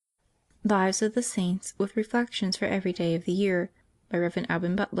Lives of the Saints, with Reflections for every day of the year, by Rev.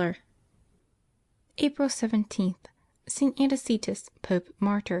 Alban Butler. April 17.— ST. Anicetus, Pope,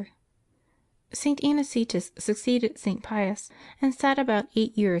 Martyr. St. Anicetus succeeded St. Pius, and sat about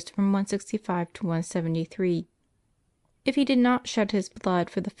 8 years, from 165 to 173. If he did not shed his blood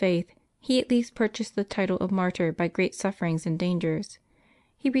for the faith, he at least purchased the title of martyr by great sufferings and dangers.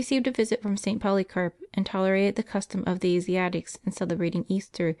 He received a visit from St. Polycarp, and tolerated the custom of the Asiatics in celebrating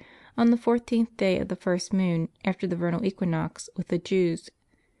Easter on the 14th day of the first moon after the vernal equinox with the Jews.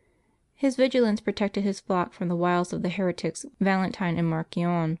 His vigilance protected his flock from the wiles of the heretics Valentine and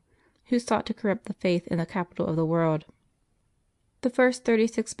Marcion, who sought to corrupt the faith in the capital of the world. The first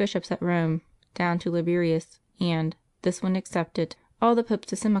 36 bishops at Rome, down to Liberius, and, this one excepted, all the popes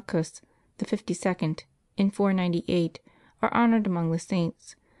to Symmachus, the 52nd, in 498, are honored among the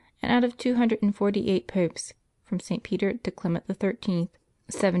Saints; and out of 248 popes, from St. Peter to Clement XIII.,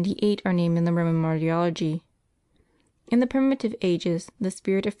 78 are named in the Roman Martyrology. In the primitive ages the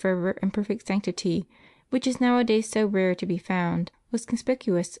spirit of fervor and perfect sanctity, which is nowadays so rare to be found, was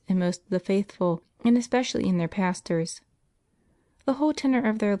conspicuous in most of the faithful, and especially in their pastors. The whole tenor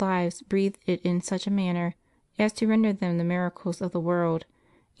of their lives breathed it in such a manner as to render them the miracles of the world,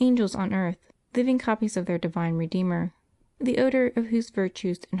 angels on earth, living copies of their divine Redeemer, the odor of whose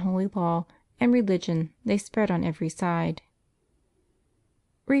virtues and holy law and religion they spread on every side.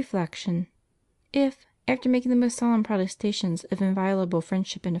 Reflection. — If, after making the most solemn protestations of inviolable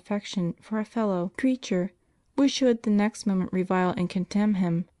friendship and affection for a fellow creature, we should the next moment revile and contemn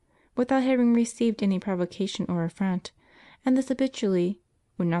him, without having received any provocation or affront, and this habitually,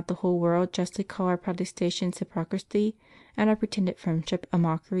 would not the whole world justly call our protestations hypocrisy, and our pretended friendship a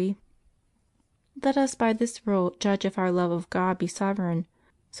mockery? Let us by this rule judge if our love of God be sovereign,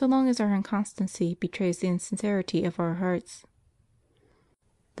 so long as our inconstancy betrays the insincerity of our hearts.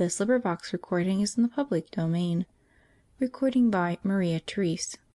 This recording is in the public domain. Recording by Maria Therese.